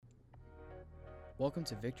Welcome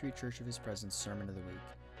to Victory Church of His Presence Sermon of the Week.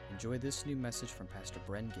 Enjoy this new message from Pastor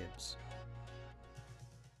Bren Gibbs.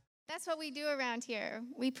 That's what we do around here.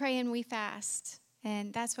 We pray and we fast.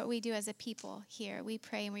 And that's what we do as a people here. We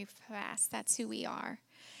pray and we fast. That's who we are.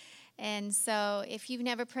 And so if you've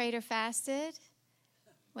never prayed or fasted,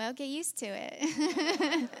 well, get used to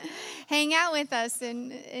it. Hang out with us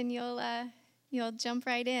and you'll jump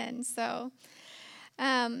right in. So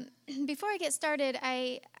before I get started,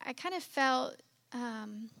 I kind of felt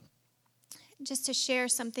just to share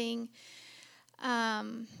something.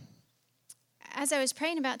 As I was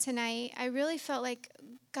praying about tonight, I really felt like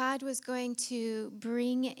God was going to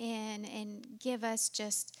bring in and give us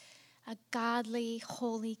just a godly,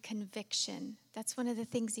 holy conviction. That's one of the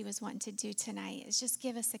things he was wanting to do tonight, is just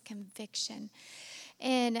give us a conviction.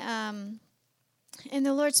 And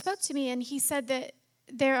the Lord spoke to me, and he said that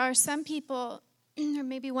there are some people, or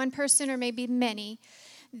maybe one person, or maybe many,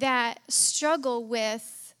 that struggle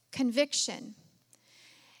with conviction.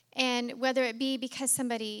 And whether it be because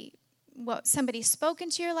somebody spoke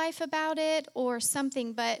into your life about it or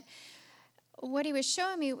something, but what he was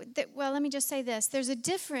showing me, let me just say this. There's a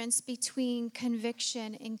difference between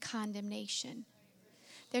conviction and condemnation.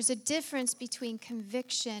 There's a difference between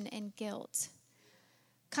conviction and guilt.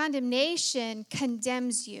 Condemnation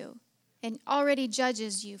condemns you and already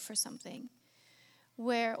judges you for something,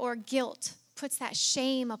 or guilt puts that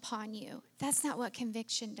shame upon you. That's not what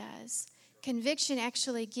conviction does. Conviction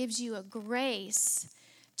actually gives you a grace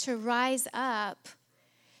to rise up,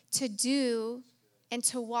 to do, and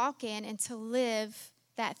to walk in, and to live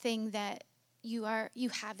that thing that you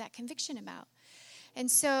have that conviction about.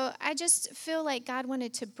 And so I just feel like God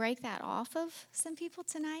wanted to break that off of some people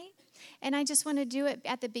tonight. And I just want to do it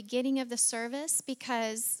at the beginning of the service,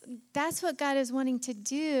 because that's what God is wanting to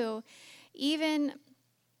do. Even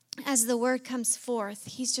as the word comes forth,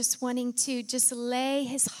 he's just wanting to just lay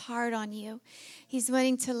his heart on you. He's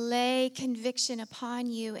wanting to lay conviction upon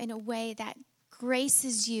you in a way that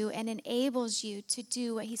graces you and enables you to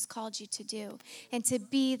do what he's called you to do and to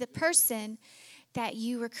be the person that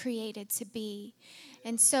you were created to be.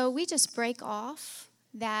 And so we just break off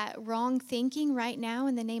that wrong thinking right now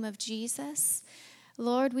in the name of Jesus.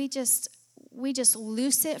 Lord, we just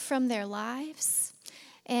loose it from their lives.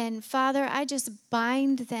 And Father, I just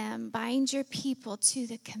bind your people to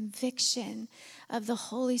the conviction of the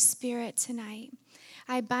Holy Spirit tonight.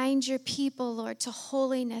 I bind your people, Lord, to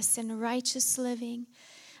holiness and righteous living.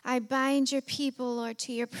 I bind your people, Lord,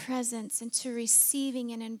 to your presence and to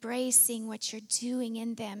receiving and embracing what you're doing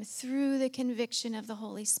in them through the conviction of the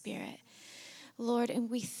Holy Spirit. Lord, and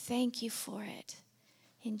we thank you for it.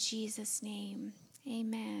 In Jesus' name,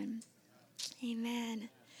 amen. Amen.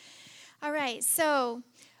 All right, so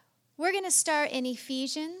we're going to start in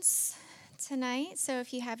Ephesians tonight. So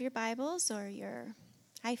if you have your Bibles or your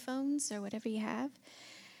iPhones or whatever you have,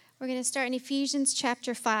 we're going to start in Ephesians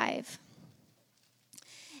chapter 5.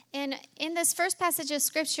 And in this first passage of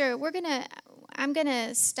Scripture, I'm going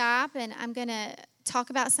to stop and I'm going to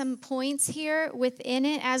talk about some points here within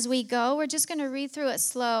it as we go. We're just going to read through it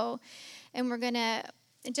slow, and we're going to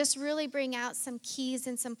just really bring out some keys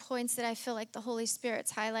and some points that I feel like the Holy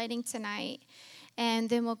Spirit's highlighting tonight,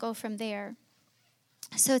 and then we'll go from there.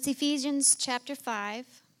 So it's Ephesians chapter 5,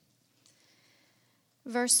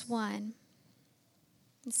 verse 1.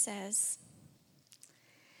 It says,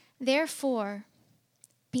 "Therefore,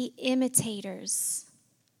 be imitators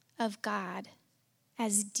of God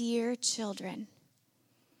as dear children."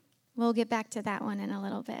 We'll get back to that one in a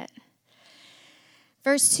little bit.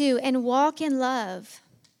 Verse 2, "And walk in love,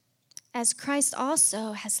 as Christ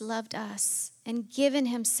also has loved us and given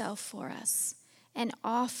himself for us, an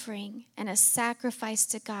offering and a sacrifice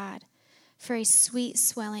to God for a sweet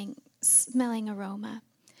smelling aroma."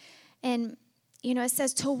 And, it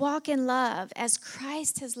says to walk in love as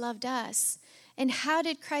Christ has loved us. And how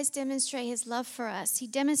did Christ demonstrate his love for us? He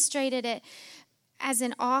demonstrated it as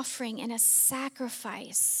an offering and a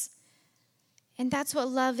sacrifice. And that's what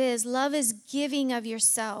love is. Love is giving of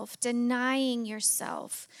yourself, denying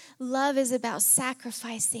yourself. Love is about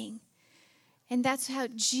sacrificing. And that's how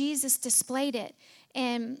Jesus displayed it.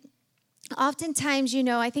 And oftentimes,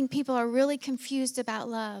 I think people are really confused about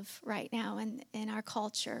love right now in our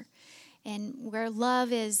culture. And where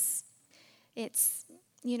love is, it's,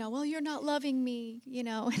 well, you're not loving me, and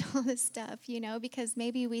all this stuff, because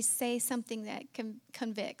maybe we say something that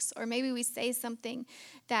convicts, or maybe we say something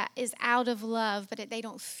that is out of love, but they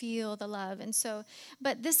don't feel the love. And so,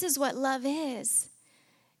 but this is what love is.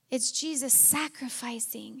 It's Jesus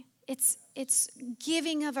sacrificing. It's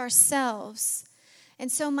giving of ourselves.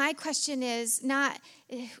 And so my question is not,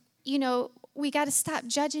 we got to stop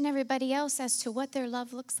judging everybody else as to what their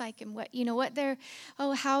love looks like and what they're,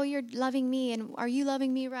 how you're loving me and are you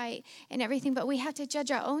loving me right and everything. But we have to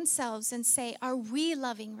judge our own selves and say, are we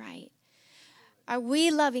loving right? Are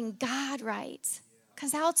we loving God right?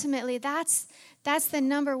 Because ultimately that's the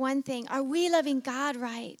number one thing. Are we loving God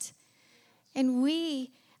right? And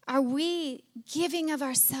are we giving of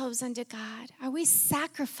ourselves unto God? Are we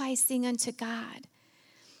sacrificing unto God?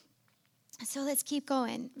 So let's keep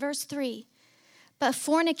going. Verse 3. But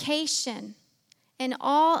fornication and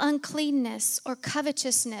all uncleanness or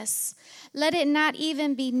covetousness, let it not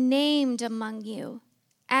even be named among you,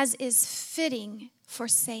 as is fitting for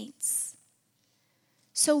saints.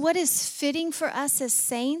 So what is fitting for us as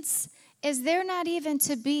saints is there not even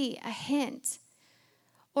to be a hint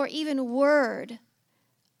or even word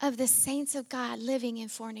of the saints of God living in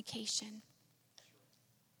fornication.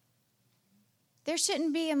 There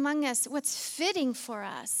shouldn't be among us, what's fitting for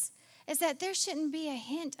us is that there shouldn't be a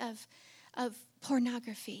hint of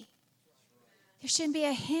pornography. There shouldn't be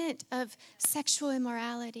a hint of sexual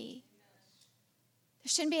immorality. There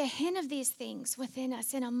shouldn't be a hint of these things within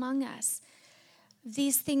us and among us.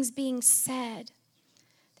 These things being said.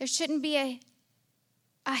 There shouldn't be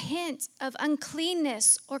a hint of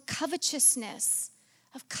uncleanness or covetousness,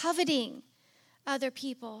 of coveting other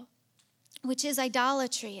people, which is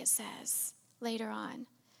idolatry, it says later on.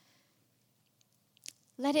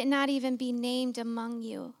 Let it not even be named among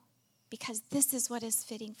you, because this is what is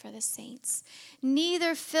fitting for the saints.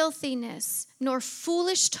 Neither filthiness, nor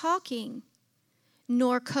foolish talking,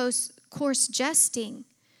 nor coarse jesting,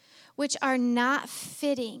 which are not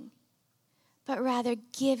fitting, but rather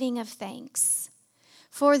giving of thanks.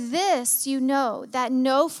 For this you know that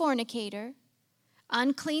no fornicator,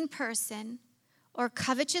 unclean person, or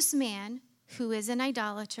covetous man who is an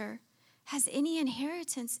idolater has any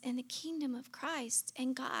inheritance in the kingdom of Christ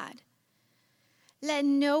and God. Let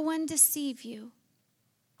no one deceive you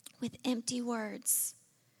with empty words,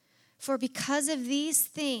 for because of these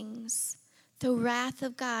things the wrath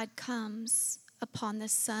of God comes upon the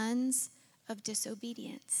sons of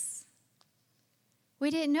disobedience.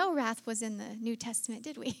 We didn't know wrath was in the New Testament,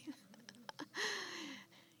 did we?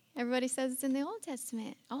 Everybody says it's in the Old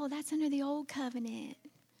Testament. Oh, that's under the Old Covenant.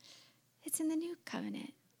 It's in the New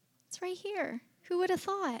Covenant. It's right here. Who would have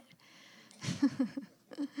thought?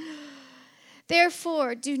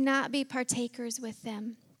 Therefore, do not be partakers with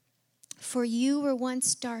them, for you were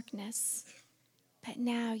once darkness, but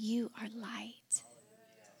now you are light.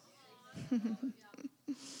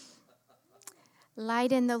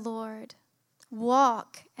 Light in the Lord.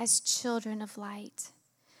 Walk as children of light.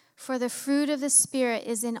 For the fruit of the Spirit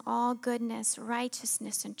is in all goodness,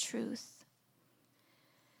 righteousness, and truth.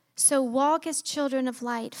 So walk as children of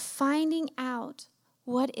light, finding out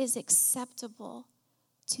what is acceptable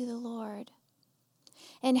to the Lord.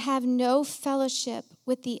 And have no fellowship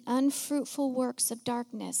with the unfruitful works of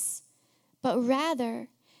darkness, but rather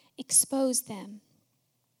expose them.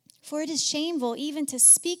 For it is shameful even to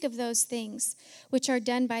speak of those things which are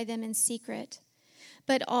done by them in secret.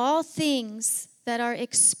 But all things that are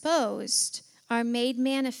exposed are made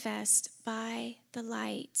manifest by the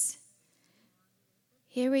light.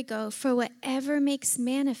 Here we go. For whatever makes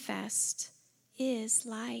manifest is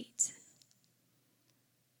light.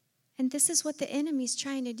 And this is what the enemy's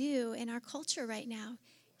trying to do in our culture right now.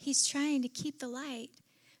 He's trying to keep the light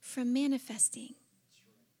from manifesting.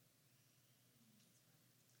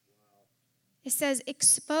 It says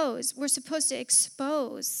expose. We're supposed to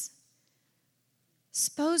expose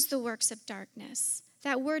the works of darkness.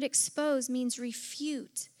 That word expose means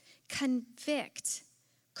refute, convict,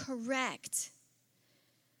 correct.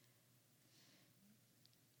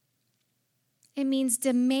 It means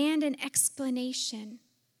demand an explanation.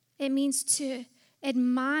 It means to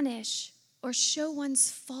admonish or show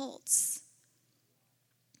one's faults.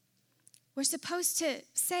 We're supposed to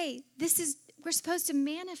say, we're supposed to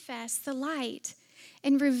manifest the light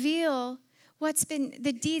and reveal what's been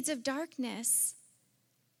the deeds of darkness.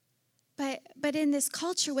 But in this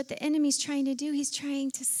culture, what the enemy's trying to do, he's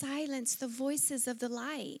trying to silence the voices of the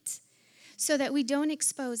light so that we don't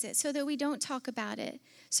expose it, so that we don't talk about it,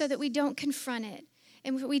 so that we don't confront it,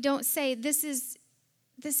 and we don't say, this is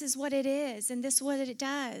what it is, and this is what it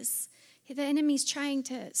does. The enemy's trying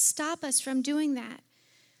to stop us from doing that.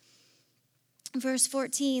 Verse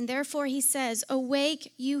 14, therefore he says,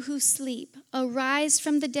 awake you who sleep, arise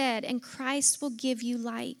from the dead, and Christ will give you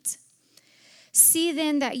light. See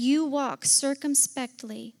then that you walk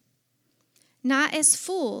circumspectly, not as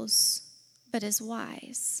fools, but as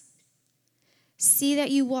wise. See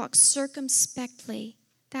that you walk circumspectly.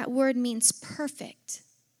 That word means perfect,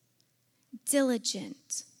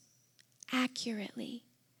 diligent, accurately.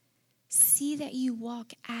 See that you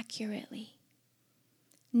walk accurately,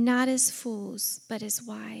 not as fools, but as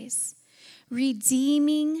wise,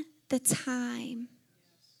 redeeming the time.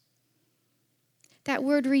 That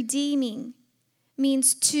word redeeming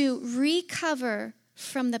means to recover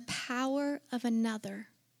from the power of another.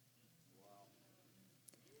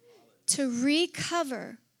 To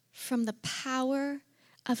recover from the power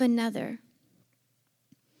of another.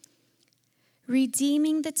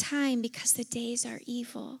 Redeeming the time because the days are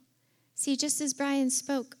evil. See, just as Brian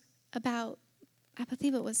spoke about, I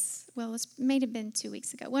believe it was, may have been 2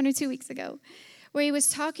 weeks ago, 1 or 2 weeks ago, where he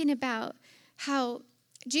was talking about how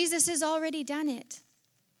Jesus has already done it.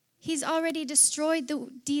 He's already destroyed the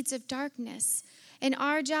deeds of darkness. And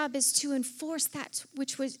our job is to enforce that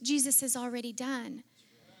which Jesus has already done.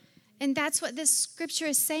 And that's what this scripture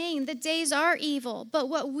is saying. The days are evil. But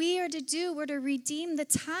what we are to do, we're to redeem the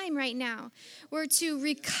time right now. We're to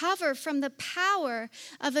recover from the power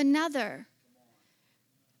of another.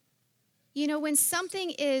 You know, when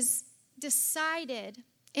something is decided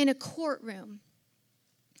in a courtroom,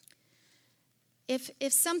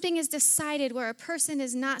 if something is decided where a person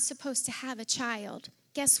is not supposed to have a child,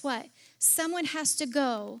 guess what? Someone has to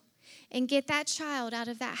go and get that child out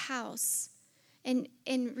of that house and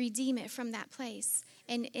redeem it from that place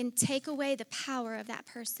and take away the power of that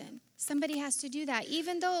person. Somebody has to do that,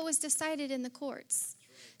 even though it was decided in the courts.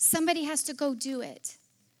 Somebody has to go do it.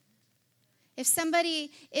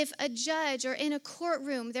 If a judge or in a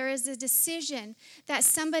courtroom, there is a decision that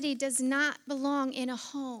somebody does not belong in a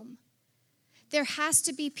home, there has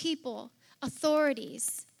to be people,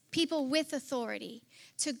 authorities, people with authority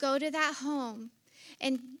to go to that home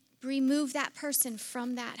and remove that person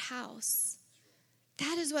from that house.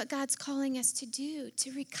 That is what God's calling us to do,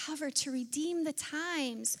 to recover, to redeem the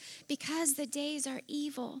times because the days are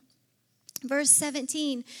evil. Verse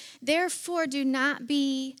 17, therefore do not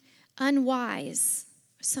be unwise.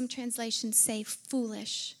 Some translations say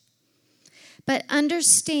foolish. But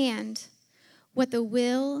understand what the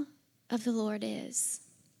will of the Lord is.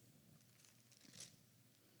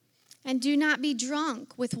 And do not be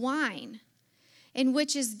drunk with wine, in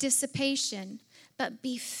which is dissipation, but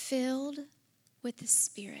be filled with the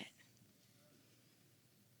Spirit.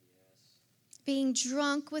 Being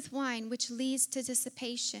drunk with wine, which leads to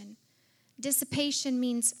dissipation. Dissipation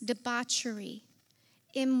means debauchery,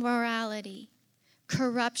 immorality,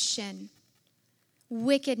 corruption,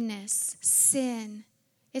 wickedness, sin.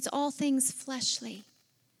 It's all things fleshly.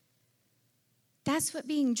 That's what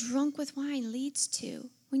being drunk with wine leads to.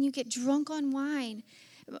 When you get drunk on wine,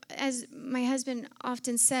 as my husband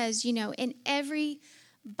often says, you know, in every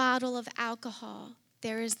bottle of alcohol,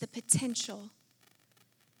 there is the potential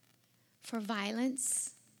for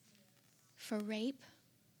violence, for rape,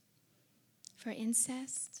 for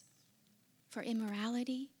incest, for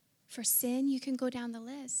immorality, for sin. You can go down the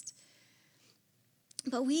list.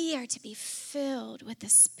 But we are to be filled with the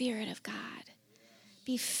Spirit of God.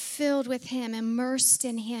 Be filled with Him, immersed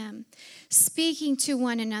in Him, speaking to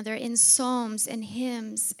one another in psalms and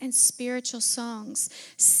hymns and spiritual songs,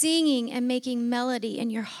 singing and making melody in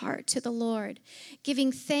your heart to the Lord,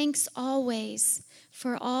 giving thanks always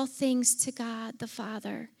for all things to God the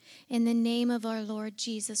Father, in the name of our Lord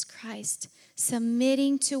Jesus Christ,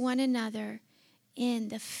 submitting to one another in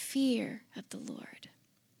the fear of the Lord.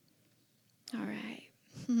 All right.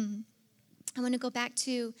 I want to go back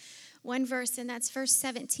to one verse, and that's verse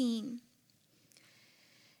 17.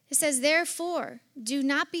 It says, therefore, do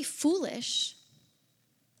not be foolish,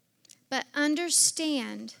 but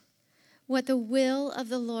understand what the will of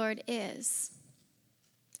the Lord is.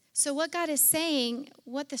 So what God is saying,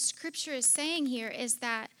 what the scripture is saying here is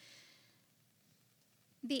that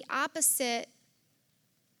the opposite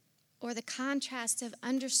or the contrast of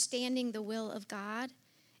understanding the will of God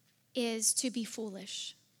is to be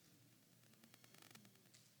foolish.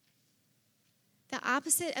 The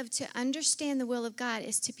opposite of to understand the will of God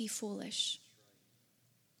is to be foolish.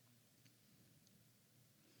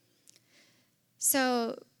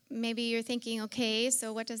 So maybe you're thinking, okay,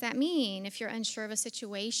 so what does that mean? If you're unsure of a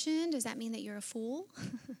situation, does that mean that you're a fool?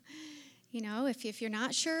 You know, if you're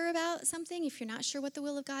not sure about something, if you're not sure what the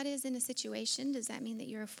will of God is in a situation, does that mean that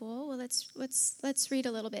you're a fool? Well, let's read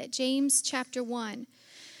a little bit. James chapter 1,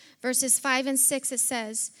 verses 5 and 6, it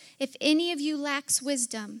says, if any of you lacks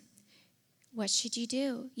wisdom, what should you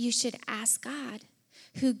do? You should ask God,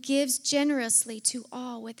 who gives generously to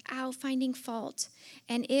all without finding fault,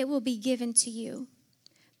 and it will be given to you.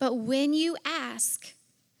 But when you ask,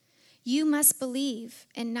 you must believe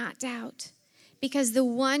and not doubt, because the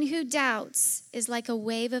one who doubts is like a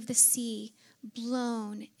wave of the sea,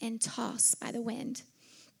 blown and tossed by the wind.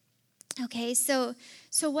 Okay, so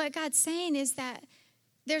what God's saying is that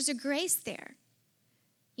there's a grace there.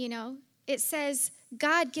 You know, it says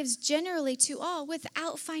God gives generally to all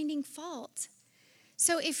without finding fault.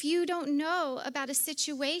 So if you don't know about a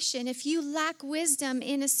situation, if you lack wisdom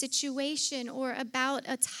in a situation or about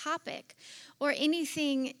a topic or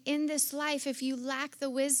anything in this life, if you lack the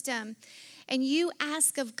wisdom and you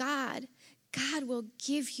ask of God, God will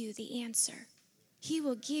give you the answer. He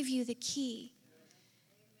will give you the key.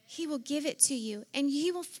 He will give it to you, and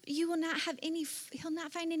he'll not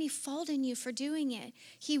find any fault in you for doing it.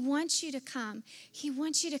 He wants you to come. He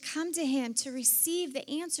wants you to come to him to receive the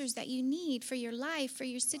answers that you need for your life, for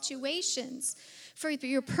your situations, for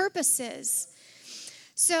your purposes.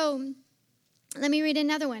 So let me read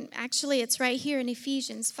another one. Actually, it's right here in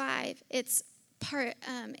Ephesians 5. It's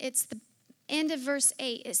the end of verse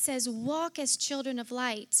 8. It says, "Walk as children of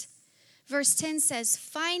light." Verse 10 says,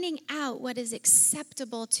 finding out what is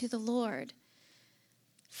acceptable to the Lord.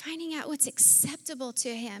 Finding out what's acceptable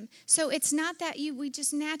to him. So it's not that we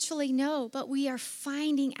just naturally know, but we are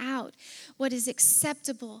finding out what is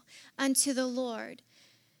acceptable unto the Lord.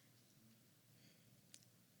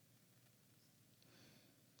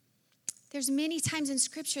 There's many times in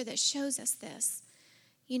Scripture that shows us this.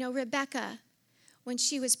 You know, Rebecca, when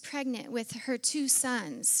she was pregnant with her 2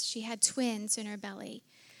 sons, she had twins in her belly.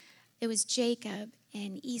 It was Jacob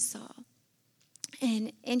and Esau.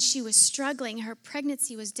 And she was struggling. Her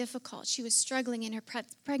pregnancy was difficult. She was struggling in her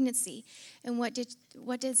pregnancy. And what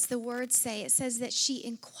does the word say? It says that she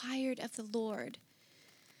inquired of the Lord.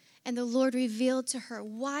 And the Lord revealed to her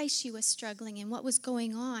why she was struggling and what was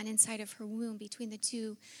going on inside of her womb between the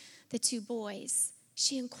two boys.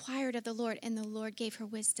 She inquired of the Lord, and the Lord gave her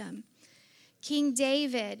wisdom. King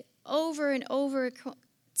David, over and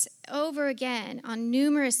over again, on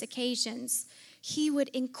numerous occasions, he would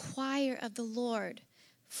inquire of the Lord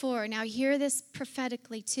for, now hear this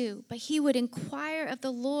prophetically too, but he would inquire of the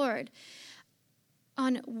Lord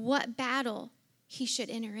on what battle he should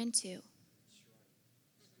enter into.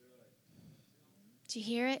 Did you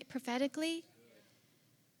hear it prophetically?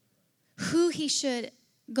 Who he should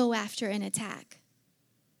go after and attack.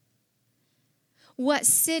 What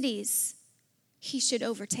cities he should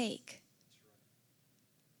overtake.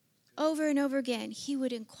 Over and over again, he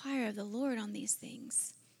would inquire of the Lord on these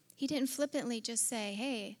things. He didn't flippantly just say,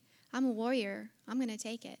 hey, I'm a warrior. I'm going to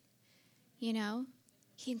take it. You know,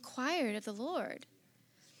 he inquired of the Lord.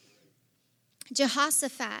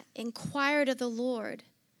 Jehoshaphat inquired of the Lord.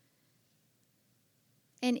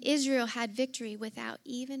 And Israel had victory without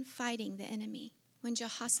even fighting the enemy. When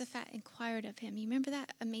Jehoshaphat inquired of him. You remember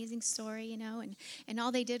that amazing story, you know? And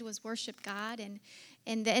all they did was worship God.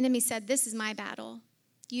 And the enemy said, this is my battle.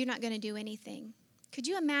 You're not going to do anything. Could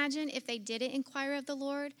you imagine if they didn't inquire of the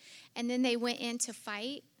Lord and then they went in to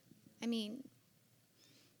fight? I mean,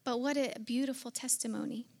 but what a beautiful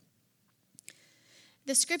testimony.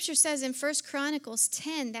 The scripture says in 1 Chronicles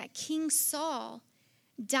 10 that King Saul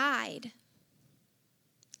died.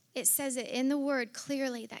 It says it in the word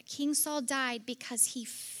clearly that King Saul died because he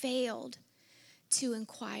failed to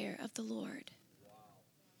inquire of the Lord.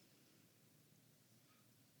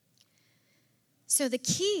 So the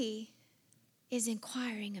key is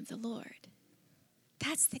inquiring of the Lord.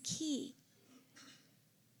 That's the key.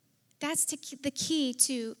 That's the key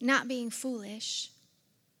to not being foolish,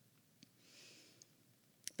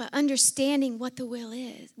 but understanding what the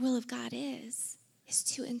will of God is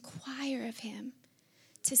to inquire of him,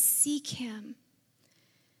 to seek him.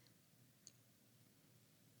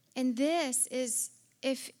 And this is,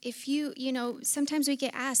 if you know, sometimes we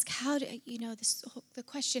get asked, the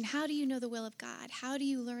question, how do you know the will of God? How do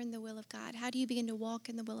you learn the will of God? How do you begin to walk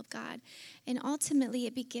in the will of God? And ultimately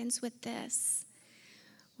it begins with this,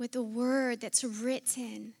 with the word that's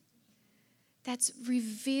written, that's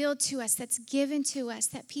revealed to us, that's given to us,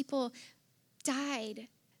 that people died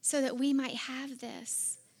so that we might have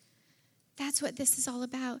this. That's what this is all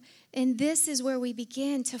about. And this is where we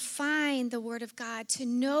begin to find the word of God, to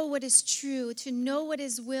know what is true, to know what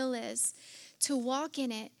his will is, to walk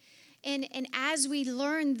in it. And as we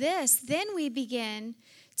learn this, then we begin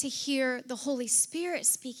to hear the Holy Spirit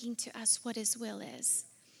speaking to us what his will is.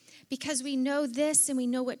 Because we know this and we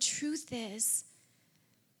know what truth is,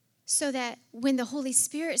 so that when the Holy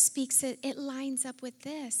Spirit speaks it lines up with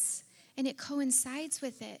this and it coincides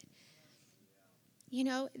with it. You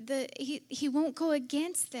know, he won't go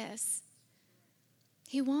against this.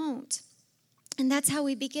 He won't. And that's how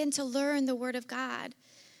we begin to learn the word of God.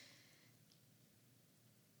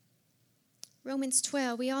 Romans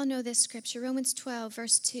 12, we all know this scripture. Romans 12,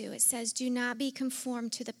 verse 2, it says, do not be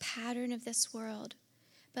conformed to the pattern of this world,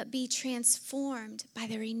 but be transformed by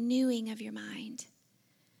the renewing of your mind.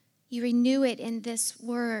 You renew it in this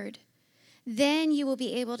word. Then you will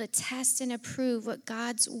be able to test and approve what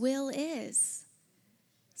God's will is.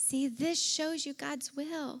 See, this shows you God's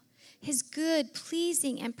will, his good,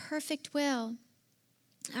 pleasing, and perfect will.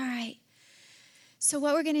 All right. So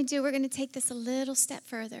what we're going to do, we're going to take this a little step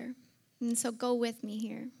further. And so go with me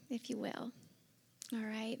here, if you will. All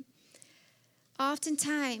right.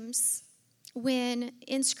 Oftentimes, when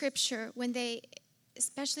in Scripture, when they,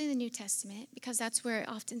 especially in the New Testament, because that's where it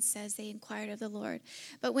often says they inquired of the Lord.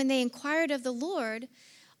 But when they inquired of the Lord,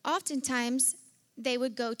 oftentimes they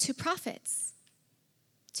would go to prophets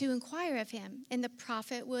to inquire of him. And the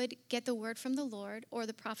prophet would get the word from the Lord, or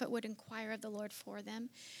the prophet would inquire of the Lord for them.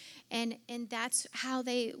 And that's how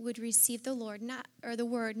they would receive the Lord, the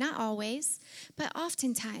word, not always, but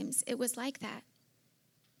oftentimes it was like that.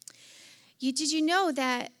 Did you know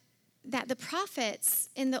that the prophets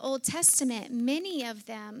in the Old Testament, many of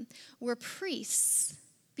them were priests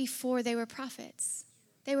before they were prophets?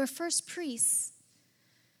 They were first priests.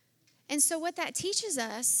 And so what that teaches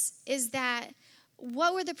us is that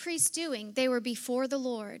what were the priests doing? They were before the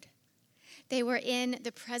Lord. They were in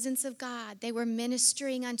the presence of God. They were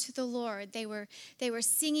ministering unto the Lord. They were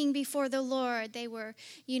singing before the Lord. They were,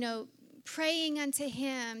 praying unto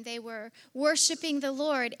him. They were worshiping the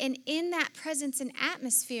Lord. And in that presence and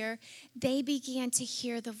atmosphere, they began to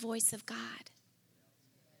hear the voice of God.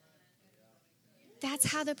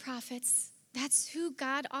 That's how the prophets, that's who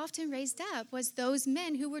God often raised up, was those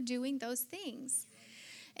men who were doing those things.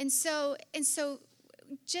 And so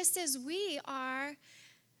just as we are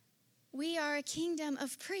a kingdom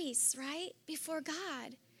of priests, right? Before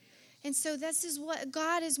God. And so this is what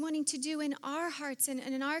God is wanting to do in our hearts and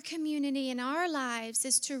in our community, in our lives,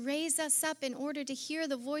 is to raise us up in order to hear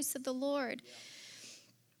the voice of the Lord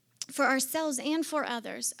for ourselves and for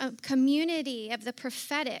others, a community of the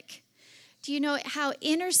prophetic. Do you know how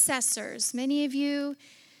intercessors, many of you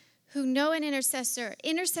who know an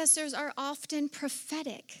intercessors are often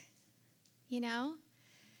prophetic,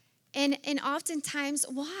 And oftentimes,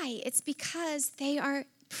 why? It's because they are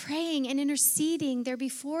praying and interceding. They're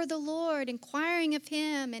before the Lord, inquiring of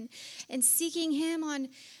him and seeking him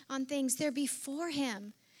on things. They're before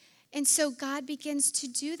him. And so God begins to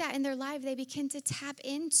do that in their life. They begin to tap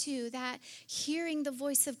into that, hearing the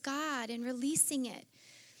voice of God and releasing it.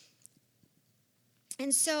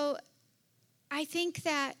 And so I think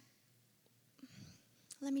that,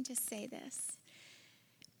 let me just say this.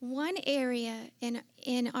 One area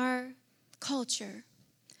in our culture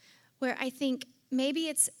where I think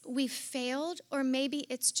maybe we've failed, or maybe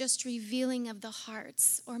it's just revealing of the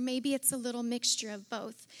hearts, or maybe it's a little mixture of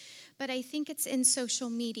both. But I think it's in social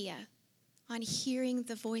media, on hearing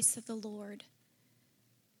the voice of the Lord.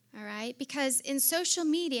 All right? Because in social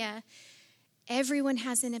media, everyone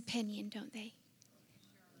has an opinion, don't they?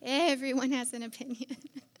 Everyone has an opinion.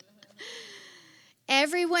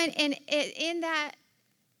 Everyone, and in that,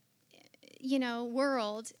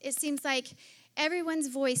 world, it seems like everyone's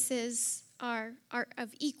voices are of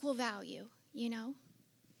equal value,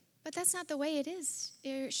 But that's not the way it is.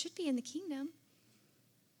 It should be in the kingdom.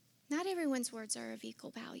 Not everyone's words are of equal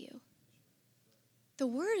value. The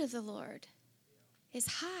word of the Lord is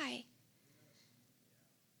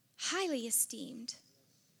highly esteemed.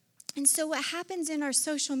 And so what happens in our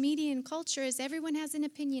social media and culture is everyone has an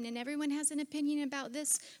opinion, and everyone has an opinion about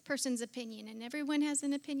this person's opinion, and everyone has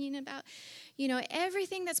an opinion about,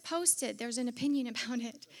 everything that's posted, there's an opinion about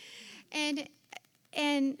it.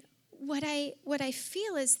 And what I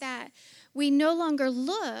feel is that we no longer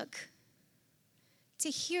look to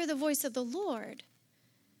hear the voice of the Lord.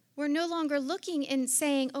 We're no longer looking and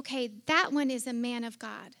saying, okay, that one is a man of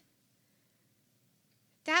God.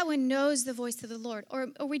 That one knows the voice of the Lord. Or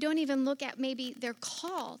we don't even look at maybe their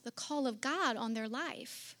call, the call of God on their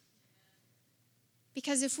life.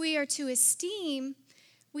 Because if we are to esteem,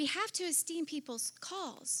 we have to esteem people's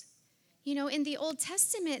calls. In the Old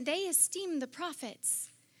Testament, they esteemed the prophets.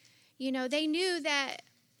 They knew that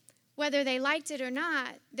whether they liked it or not,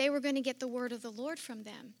 they were going to get the word of the Lord from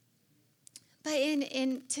them. But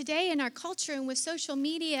in today in our culture and with social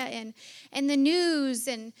media and the news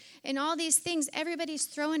and all these things, everybody's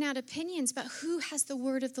throwing out opinions, but who has the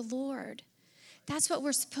word of the Lord? That's what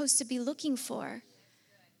we're supposed to be looking for.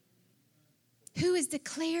 Who is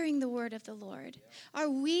declaring the word of the Lord? Are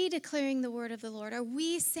we declaring the word of the Lord? Are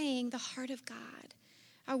we saying the heart of God?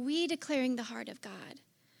 Are we declaring the heart of God?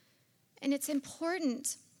 And it's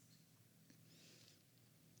important.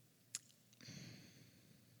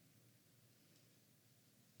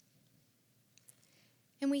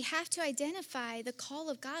 And we have to identify the call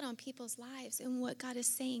of God on people's lives and what God is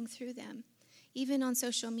saying through them, even on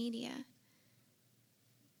social media.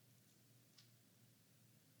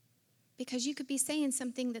 Because you could be saying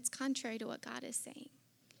something that's contrary to what God is saying.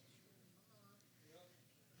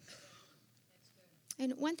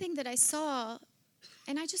 And one thing that I saw,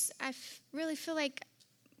 and I really feel like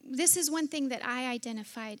this is one thing that I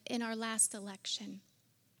identified in our last election.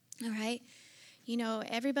 All right? You know,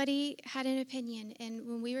 everybody had an opinion. And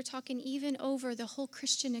when we were talking even over the whole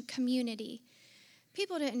Christian community,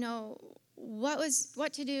 people didn't know what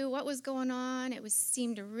to do, what was going on. It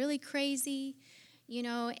seemed really crazy, you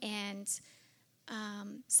know, and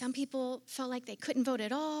some people felt like they couldn't vote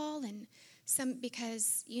at all. And some,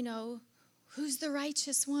 because, you know, who's the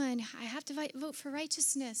righteous one? I have to vote for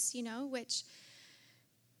righteousness, you know, which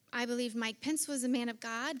I believe Mike Pence was a man of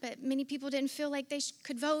God, but many people didn't feel like they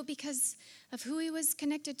could vote because of who he was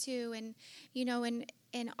connected to. And, you know, and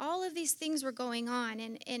all of these things were going on.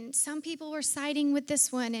 And some people were siding with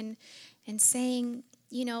this one and saying,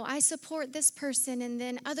 you know, I support this person. And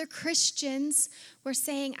then other Christians were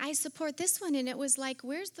saying, I support this one. And it was like,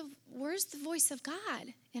 where's the voice of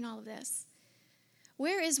God in all of this?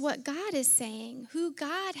 Where is what God is saying? Who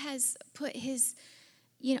God has put his,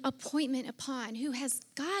 you know, appointment upon? Who has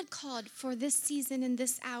God called for this season and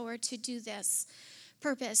this hour to do this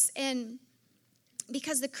purpose? And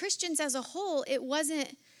because the Christians as a whole,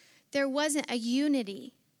 there wasn't a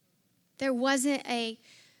unity. There wasn't a,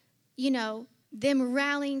 you know, them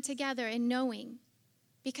rallying together and knowing.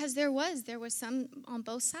 Because there was some on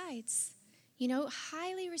both sides. You know,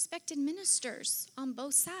 highly respected ministers on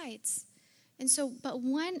both sides. And so,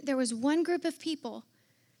 there was one group of people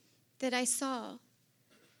that I saw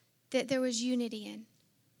that there was unity in.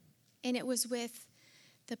 And it was with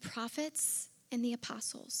the prophets and the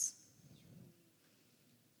apostles.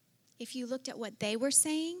 If you looked at what they were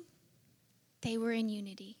saying, they were in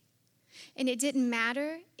unity. And it didn't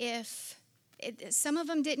matter if some of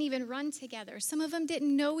them didn't even run together. Some of them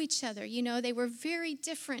didn't know each other. You know, they were very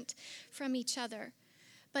different from each other.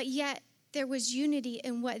 But yet, there was unity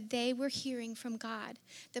in what they were hearing from God,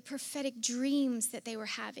 the prophetic dreams that they were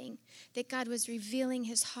having, that God was revealing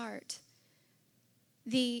his heart,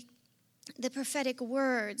 the prophetic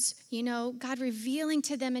words, you know, God revealing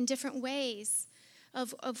to them in different ways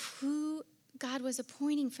of who God was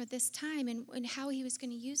appointing for this time and how he was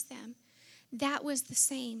going to use them. That was the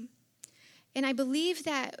same. And I believe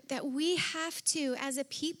that we have to, as a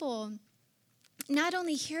people, not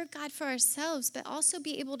only hear God for ourselves, but also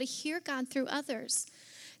be able to hear God through others.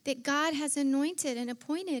 That God has anointed and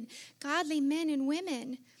appointed godly men and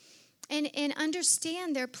women and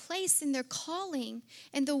understand their place and their calling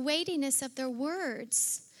and the weightiness of their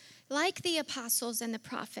words, like the apostles and the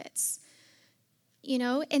prophets. You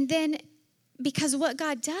know, and then because what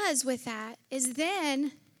God does with that is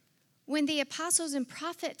then when the apostles and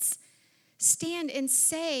prophets stand and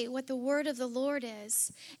say what the word of the Lord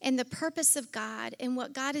is and the purpose of God and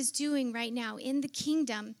what God is doing right now in the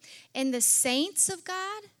kingdom, and the saints of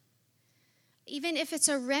God, even if it's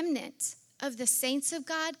a remnant of the saints of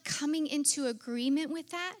God coming into agreement with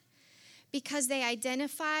that because they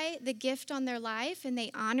identify the gift on their life and they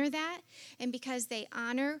honor that, and because they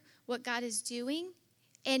honor what God is doing,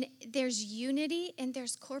 and there's unity and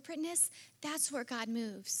there's corporateness, that's where God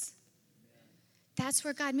moves. That's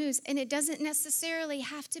where God moves. And it doesn't necessarily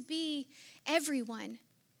have to be everyone,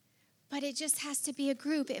 but it just has to be a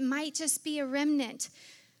group. It might just be a remnant.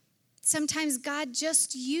 Sometimes God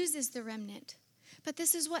just uses the remnant. But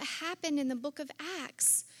this is what happened in the book of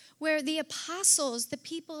Acts, where the apostles, the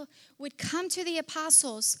people would come to the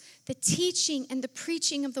apostles, the teaching and the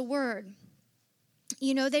preaching of the word.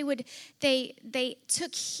 You know, they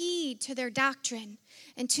took heed to their doctrine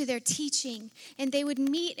and to their teaching, and they would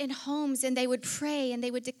meet in homes and they would pray and they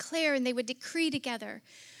would declare and they would decree together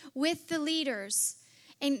with the leaders.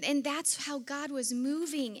 And that's how God was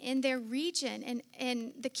moving in their region,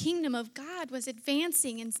 and the kingdom of God was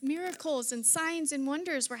advancing, and miracles and signs and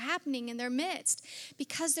wonders were happening in their midst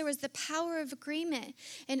because there was the power of agreement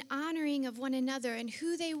and honoring of one another and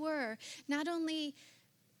who they were, not only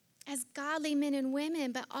as godly men and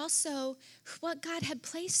women, but also what God had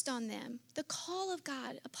placed on them, the call of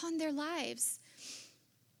God upon their lives.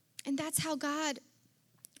 And that's how God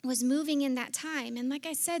was moving in that time. And like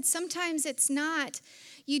I said, sometimes it's not,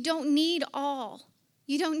 you don't need all.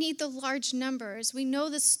 You don't need the large numbers. We know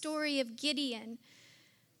the story of Gideon.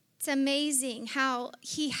 It's amazing how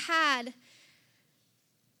he had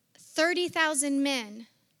 30,000 men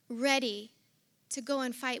ready to go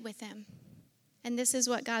and fight with him. And this is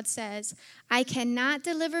what God says: I cannot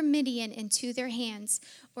deliver Midian into their hands,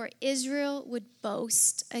 or Israel would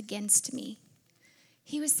boast against me.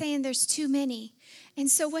 He was saying there's too many. And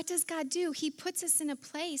so what does God do? He puts us in a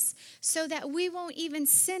place so that we won't even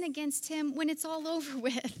sin against him when it's all over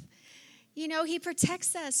with. You know, he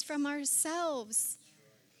protects us from ourselves.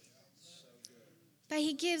 But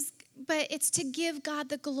it's to give God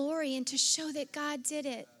the glory and to show that God did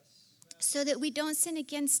it so that we don't sin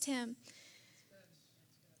against him.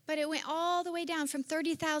 But it went all the way down from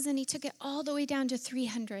 30,000. He took it all the way down to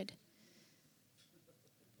 300.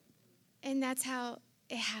 And that's how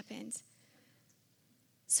it happened.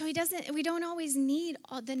 So we don't always need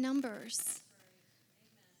all the numbers.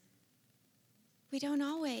 We don't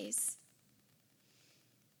always.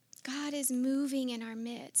 God is moving in our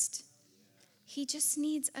midst. He just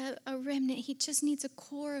needs a remnant. He just needs a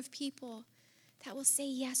core of people that will say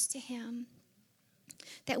yes to him,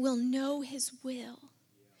 that will know his will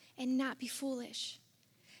and not be foolish,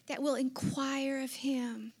 that will inquire of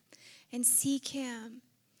him and seek him,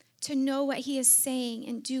 to know what he is saying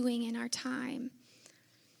and doing in our time.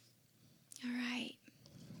 All right.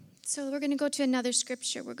 So we're going to go to another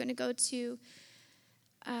scripture. We're going to go to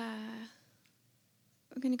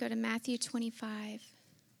Matthew 25.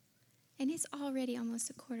 And it's already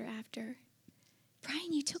almost a quarter after.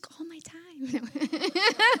 Brian, you took all my time.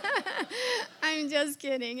 I'm just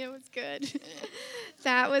kidding. It was good.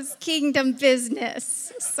 That was kingdom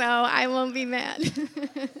business, so I won't be mad.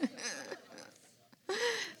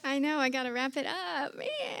 I know, I got to wrap it up.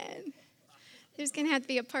 Man, there's going to have to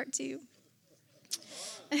be a part 2.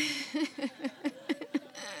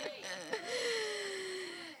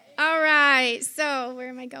 All right, so where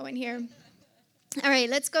am I going here? All right,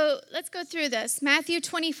 let's go through this. Matthew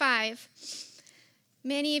 25.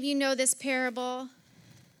 Many of you know this parable,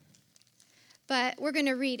 but we're going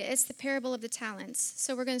to read it. It's the parable of the talents.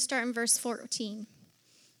 So we're going to start in verse 14.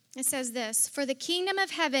 It says this: For the kingdom of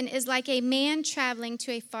heaven is like a man traveling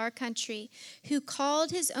to a far country, who called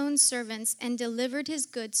his own servants and delivered his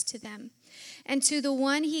goods to them. And to the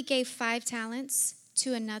one he gave 5 talents,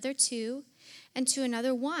 to another 2, and to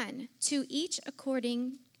another 1, to each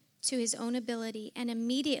according to his own ability. And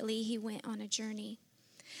immediately he went on a journey.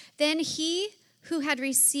 Then he who had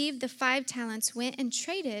received the 5 talents went and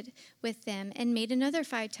traded with them and made another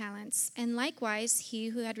 5 talents. And likewise, he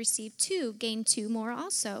who had received 2 gained 2 more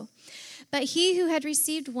also. But he who had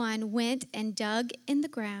received 1 went and dug in the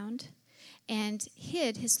ground and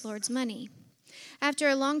hid his Lord's money. After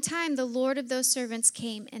a long time, the Lord of those servants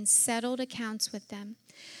came and settled accounts with them.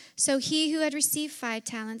 So he who had received 5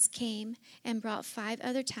 talents came and brought 5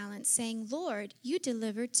 other talents, saying, Lord, you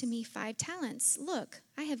delivered to me 5 talents. Look,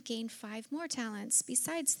 I have gained 5 more talents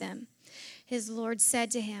besides them. His Lord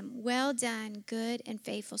said to him, Well done, good and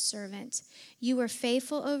faithful servant. You were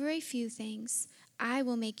faithful over a few things. I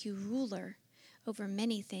will make you ruler over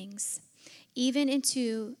many things.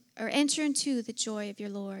 Enter into the joy of your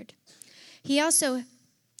Lord. He also,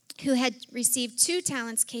 who had received 2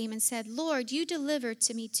 talents, came and said, Lord, you delivered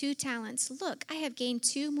to me 2 talents. Look, I have gained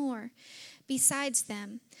 2 more besides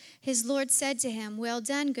them. His Lord said to him, Well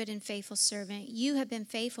done, good and faithful servant. You have been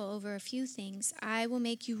faithful over a few things. I will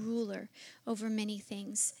make you ruler over many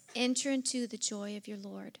things. Enter into the joy of your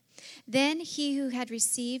Lord. Then he who had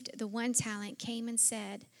received the 1 talent came and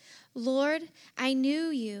said, Lord, I knew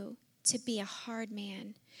you to be a hard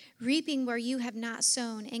man, reaping where you have not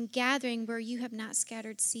sown, and gathering where you have not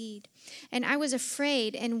scattered seed. And I was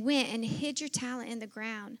afraid and went and hid your talent in the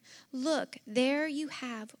ground. Look, there you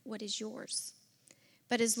have what is yours.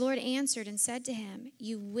 But his Lord answered and said to him,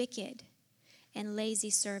 You wicked and lazy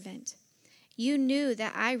servant. You knew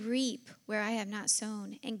that I reap where I have not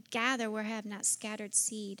sown, and gather where I have not scattered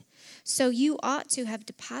seed. So you ought to have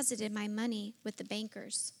deposited my money with the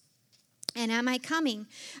bankers. And at my coming,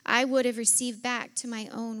 I would have received back to my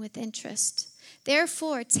own with interest.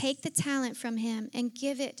 Therefore, take the talent from him and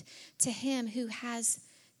give it to him who has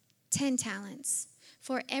 10 talents.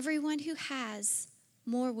 For everyone who has,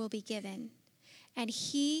 more will be given, and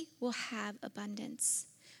he will have abundance.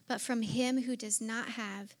 But from him who does not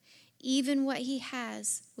have, even what he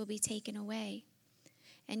has will be taken away.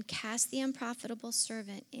 And cast the unprofitable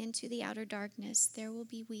servant into the outer darkness. There will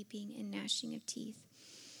be weeping and gnashing of teeth.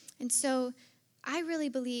 And so I really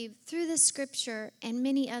believe through this scripture and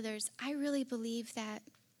many others, I really believe that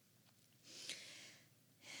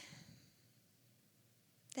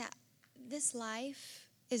this life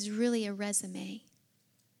is really a resume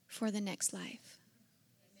for the next life.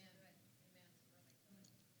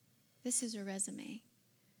 This is a resume.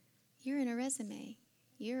 You're in a resume.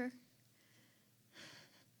 You're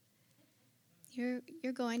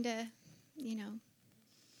going to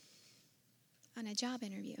on a job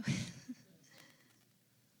interview.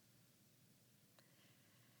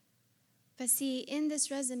 But see, in this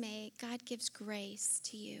resume, God gives grace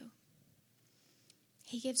to you.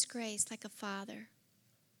 He gives grace like a father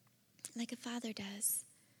does.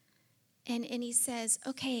 And he says,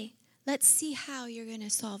 okay, let's see how you're going to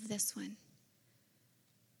solve this one.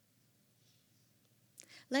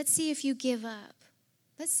 Let's see if you give up.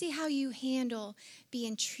 Let's see how you handle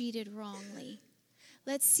being treated wrongly.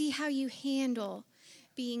 Let's see how you handle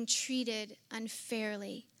being treated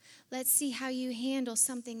unfairly. Let's see how you handle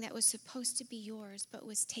something that was supposed to be yours but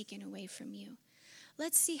was taken away from you.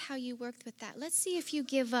 Let's see how you worked with that. Let's see if you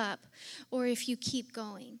give up or if you keep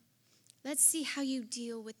going. Let's see how you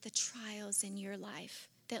deal with the trials in your life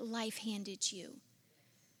that life handed you.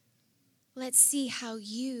 Let's see how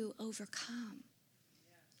you overcome.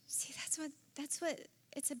 See, that's what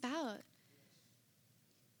it's about.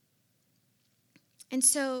 And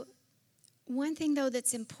so one thing, though,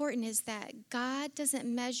 that's important is that God doesn't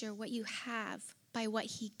measure what you have by what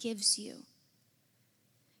he gives you.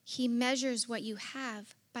 He measures what you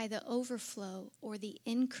have by the overflow or the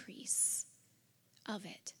increase of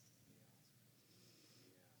it.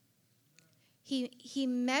 He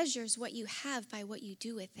measures what you have by what you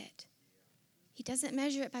do with it. He doesn't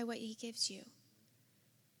measure it by what he gives you.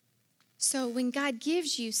 So when God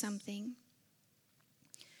gives you something,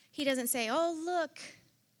 he doesn't say, oh, look,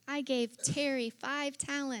 I gave Terry 5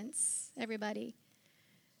 talents, everybody.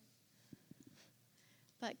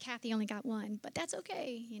 But Kathy only got 1, but that's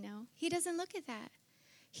okay, He doesn't look at that.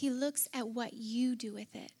 He looks at what you do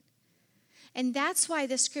with it. And that's why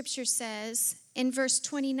the scripture says in verse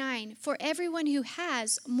 29, for everyone who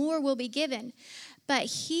has, more will be given,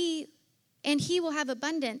 he will have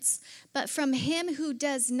abundance. But from him who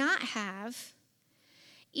does not have,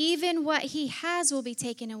 even what he has will be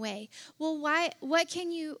taken away. Well,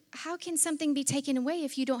 how can something be taken away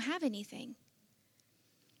if you don't have anything?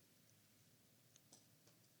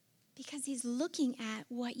 Because he's looking at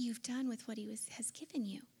what you've done with what he has given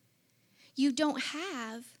you. You don't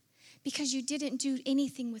have because you didn't do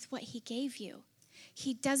anything with what he gave you.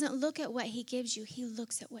 He doesn't look at what he gives you. He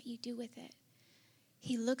looks at what you do with it.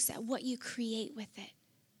 He looks at what you create with it.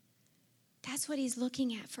 That's what he's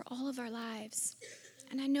looking at for all of our lives.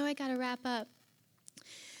 And I know I got to wrap up.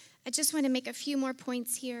 I just want to make a few more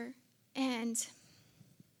points here. And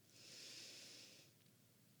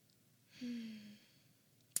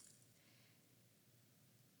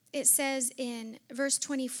it says in verse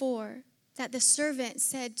 24 that the servant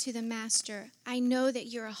said to the master, I know that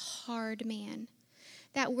you're a hard man.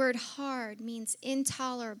 That word hard means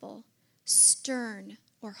intolerable, stern,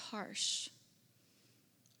 or harsh.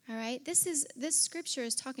 All right? This scripture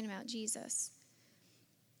is talking about Jesus.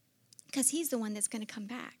 Because he's the one that's going to come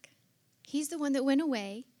back. He's the one that went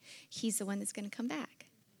away. He's the one that's going to come back.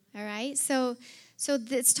 All right? So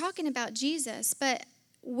it's talking about Jesus. But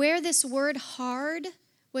where this word hard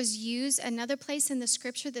was used, another place in the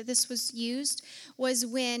scripture that this was used, was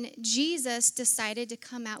when Jesus decided to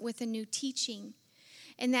come out with a new teaching.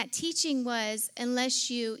 And that teaching was, unless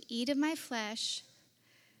you eat of my flesh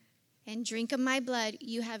and drink of my blood,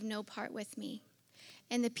 you have no part with me.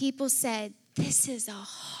 And the people said, this is a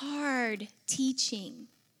hard teaching.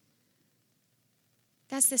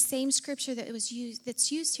 That's the same scripture that's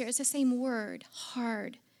used here. It's the same word,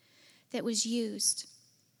 hard, that was used.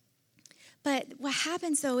 But what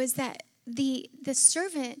happens, though, is that the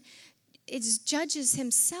servant judges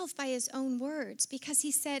himself by his own words, because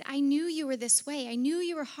he said, I knew you were this way. I knew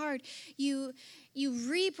you were hard. You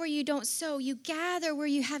reap where you don't sow. You gather where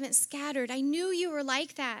you haven't scattered. I knew you were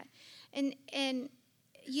like that.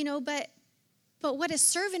 But what a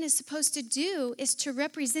servant is supposed to do is to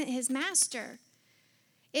represent his master.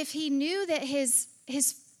 If he knew that his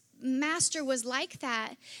master was like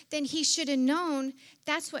that, then he should have known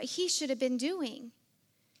that's what he should have been doing.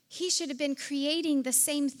 He should have been creating the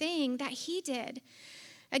same thing that he did.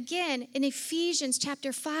 Again, in Ephesians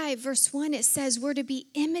chapter 5, verse 1, it says we're to be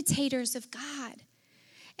imitators of God.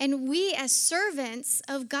 And we as servants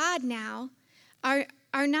of God now are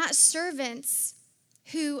not servants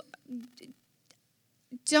who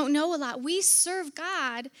don't know a lot. We serve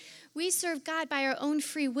God. We serve God by our own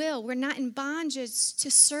free will. We're not in bondage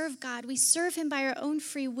to serve God. We serve him by our own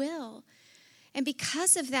free will. And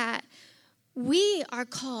because of that, we are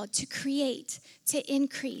called to create, to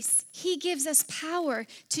increase. He gives us power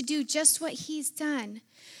to do just what he's done.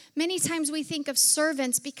 Many times we think of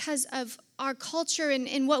servants because of our culture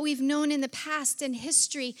and what we've known in the past and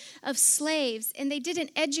history of slaves. And they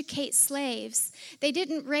didn't educate slaves. They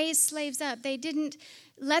didn't raise slaves up. They didn't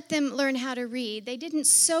let them learn how to read. They didn't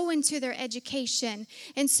sow into their education.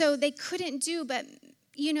 And so they couldn't do but,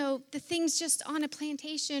 the things just on a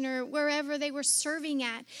plantation or wherever they were serving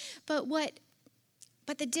at. But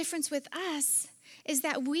the difference with us is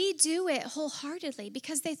that we do it wholeheartedly,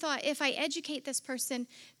 because they thought, if I educate this person,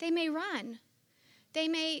 they may run. They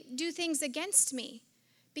may do things against me,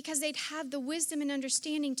 because they'd have the wisdom and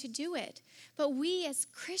understanding to do it. But we as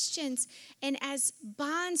Christians and as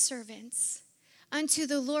bondservants unto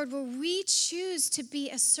the Lord, where we choose to be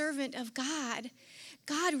a servant of God,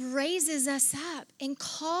 God raises us up and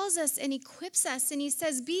calls us and equips us. And he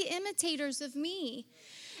says, be imitators of me.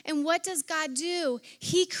 And what does God do?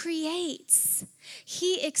 He creates.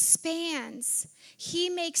 He expands. He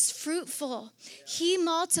makes fruitful. He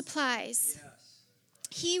multiplies.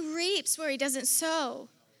 He reaps where he doesn't sow.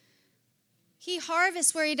 He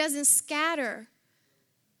harvests where he doesn't scatter.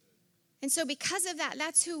 And so because of that,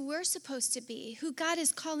 that's who we're supposed to be, who God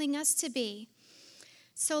is calling us to be.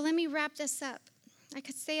 So let me wrap this up. I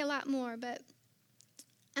could say a lot more, but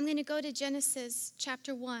I'm going to go to Genesis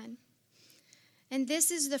chapter 1. And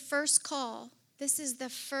this is the first call. This is the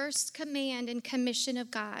first command and commission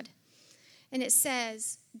of God. And it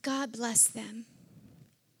says, God blessed them.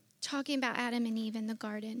 Talking about Adam and Eve in the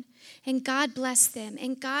garden. And God blessed them.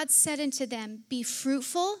 And God said unto them, be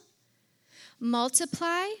fruitful,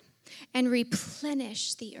 multiply, and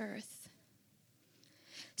replenish the earth.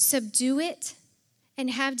 Subdue it, and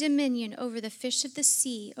have dominion over the fish of the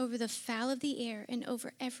sea, over the fowl of the air, and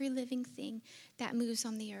over every living thing that moves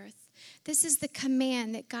on the earth. This is the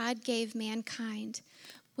command that God gave mankind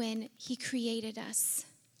when he created us.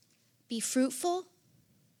 Be fruitful,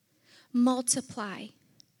 multiply,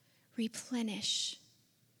 replenish,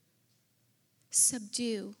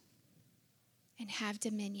 subdue, and have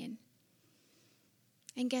dominion.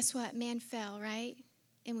 And guess what? Man fell, right?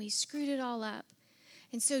 And we screwed it all up.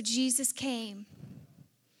 And so Jesus came,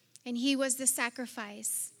 and he was the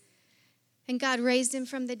sacrifice. And God raised him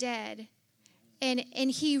from the dead. And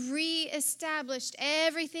he reestablished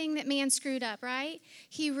everything that man screwed up, right?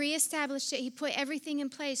 He reestablished it. He put everything in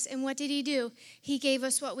place. And what did he do? He gave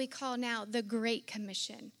us what we call now the Great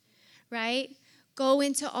Commission, right? Go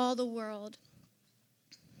into all the world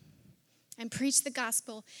and preach the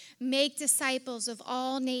gospel. Make disciples of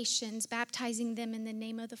all nations, baptizing them in the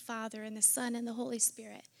name of the Father and the Son and the Holy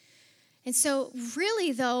Spirit. And so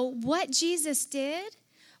really, though, what Jesus did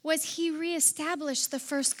was he reestablished the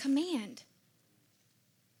first command.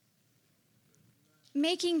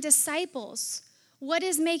 Making disciples. What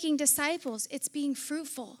is making disciples? It's being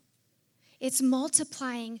fruitful. It's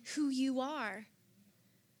multiplying who you are.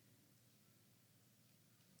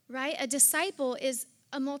 Right? A disciple is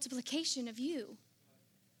a multiplication of you.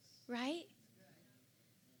 Right?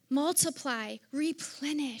 Multiply,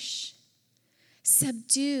 replenish,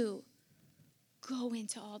 subdue, go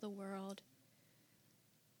into all the world.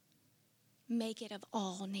 Make it of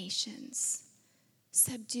all nations.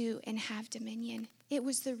 Subdue and have dominion. It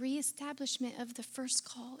was the reestablishment of the first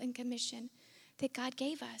call and commission that God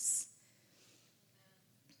gave us.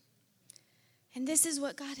 And this is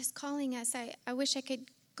what God is calling us. I wish I could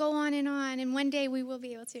go on, and one day we will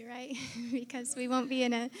be able to, right? Because we won't be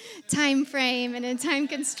in a time frame and a time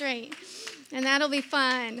constraint. And that'll be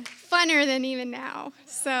fun. Funner than even now.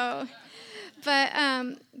 So,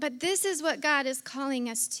 but this is what God is calling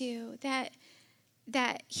us to,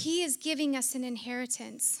 that he is giving us an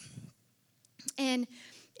inheritance. And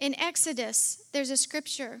in Exodus, there's a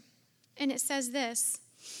scripture, and it says this.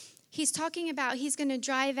 He's talking about he's going to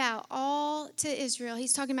drive out all to Israel.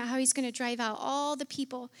 He's talking about how he's going to drive out all the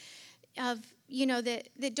people of,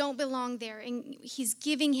 that don't belong there. And he's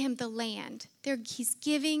giving him the land. He's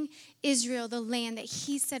giving Israel the land that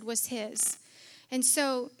he said was his. And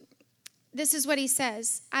so this is what he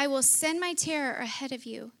says. I will send my terror ahead of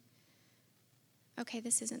you. Okay,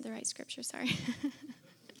 this isn't the right scripture, sorry.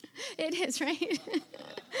 It is, right?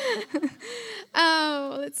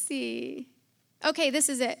 Oh, let's see. Okay, this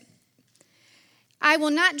is it. I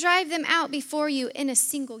will not drive them out before you in a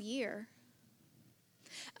single year.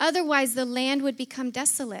 Otherwise, the land would become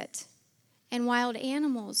desolate, and wild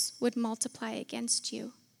animals would multiply against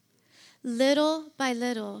you. Little by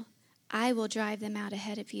little, I will drive them out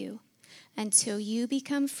ahead of you until you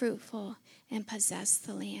become fruitful and possess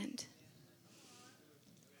the land.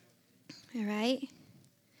 All right?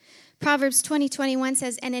 Proverbs 20:21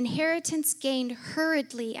 says, an inheritance gained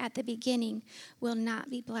hurriedly at the beginning will not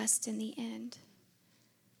be blessed in the end.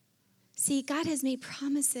 See, God has made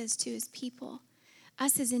promises to his people,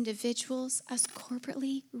 us as individuals, us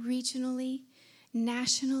corporately, regionally,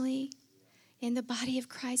 nationally, in the body of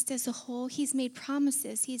Christ as a whole. He's made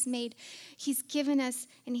promises. He's given us,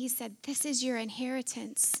 and he said, this is your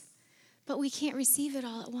inheritance. But we can't receive it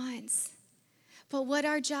all at once. But what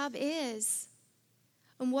our job is,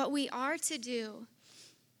 and what we are to do,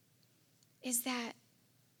 is that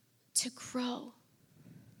to grow.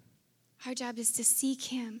 Our job is to seek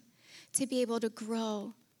him, to be able to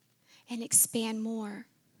grow and expand more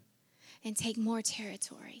and take more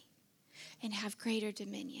territory and have greater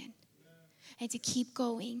dominion and to keep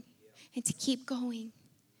going and to keep going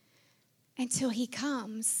until he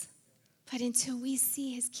comes, but until we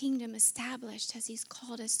see his kingdom established as he's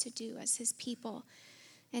called us to do as his people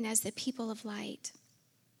and as the people of light.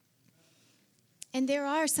 And there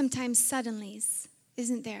are sometimes suddenlies,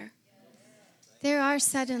 isn't there? There are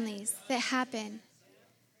suddenlies that happen.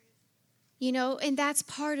 And that's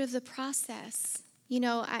part of the process.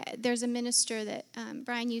 There's a minister that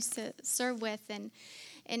Brian used to serve with,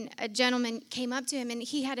 and a gentleman came up to him, and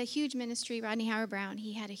he had a huge ministry, Rodney Howard-Browne.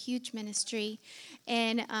 He had a huge ministry,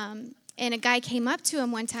 and a guy came up to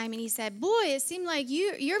him one time, and he said, boy, it seemed like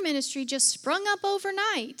your ministry just sprung up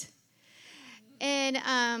overnight.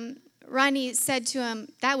 And Rodney said to him,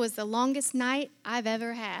 that was the longest night I've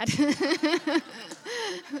ever had.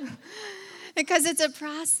 Because it's a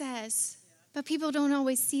process. But people don't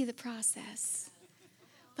always see the process.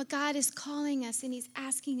 But God is calling us, and he's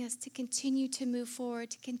asking us to continue to move forward,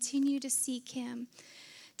 to continue to seek him,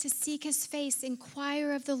 to seek his face,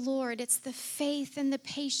 inquire of the Lord. It's the faith and the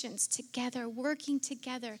patience together, working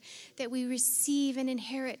together, that we receive and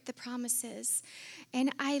inherit the promises.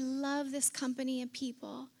 And I love this company of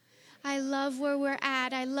people. I love where we're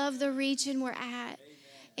at. I love the region we're at.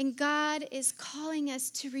 And God is calling us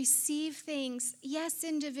to receive things, yes,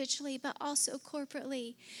 individually, but also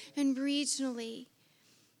corporately and regionally.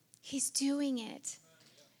 He's doing it.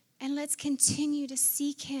 And let's continue to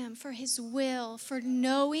seek him for his will, for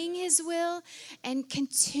knowing his will, and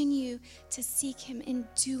continue to seek him in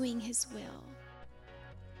doing his will.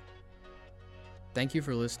 Thank you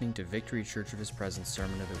for listening to Victory Church of His Presence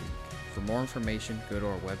Sermon of the Week. For more information, go to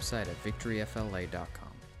our website at victoryfla.com.